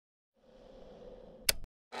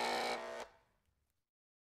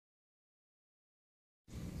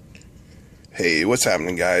Hey, what's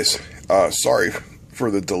happening, guys? Sorry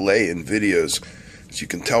for the delay in videos. As you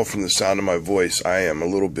can tell from the sound of my voice, I am a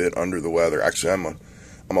little bit under the weather. Actually,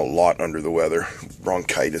 I'm a lot under the weather.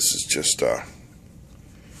 Bronchitis has just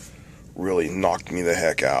really knocked me the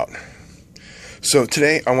heck out. So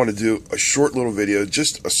today I want to do a short little video,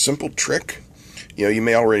 just a simple trick. You know, you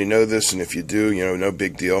may already know this, and if you do, no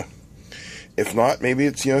big deal. If not, maybe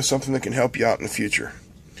it's something that can help you out in the future.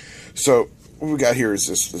 So what we got here is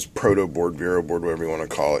this proto board, Vero board, whatever you want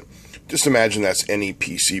to call it. Just imagine that's any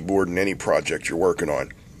PC board in any project you're working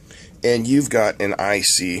on, and you've got an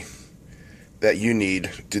IC that you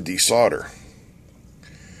need to desolder.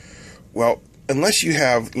 Well, unless you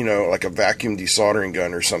have like a vacuum desoldering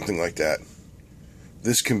gun or something like that,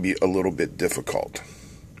 this can be a little bit difficult.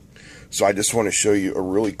 So I just want to show you a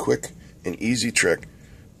really quick and easy trick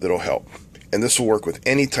that'll help. And this will work with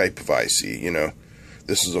any type of IC,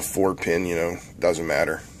 This is a 4-pin, doesn't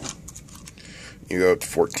matter. You go up to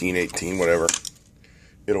 14, 18, whatever.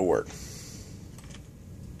 It'll work.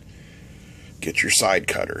 Get your side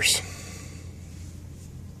cutters.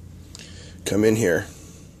 Come in here.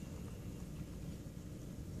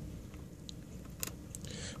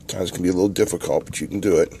 Sometimes it can be a little difficult, but you can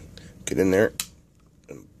do it. Get in there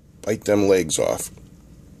and bite them legs off.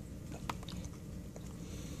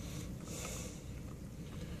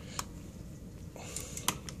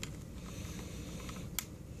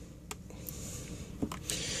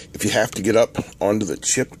 If you have to get up onto the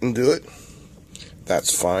chip and do it,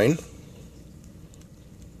 that's fine.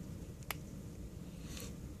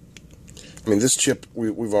 I mean, this chip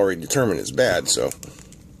we've already determined is bad, so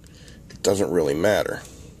it doesn't really matter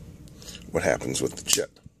what happens with the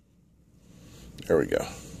chip. There we go.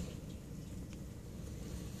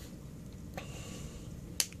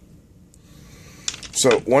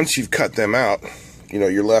 So once you've cut them out,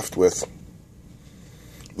 you're left with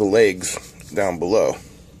the legs down below,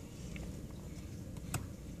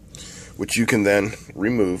 which you can then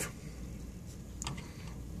remove.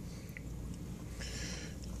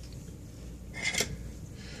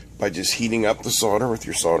 By just heating up the solder with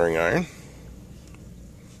your soldering iron.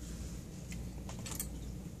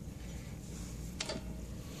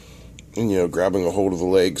 And grabbing a hold of the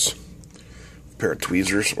legs, a pair of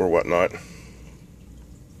tweezers or whatnot.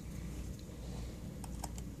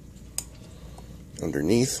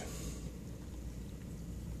 Underneath.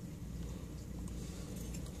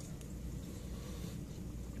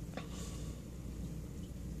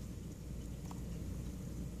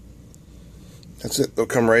 That's it. They'll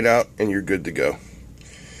come right out and you're good to go.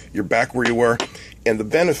 You're back where you were. And the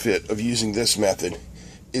benefit of using this method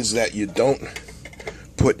is that you don't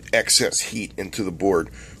put excess heat into the board,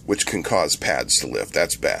 which can cause pads to lift.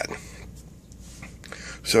 That's bad.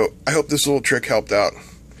 So I hope this little trick helped out.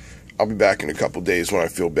 I'll be back in a couple days when I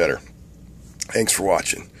feel better. Thanks for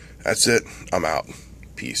watching. That's it. I'm out.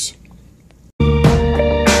 Peace.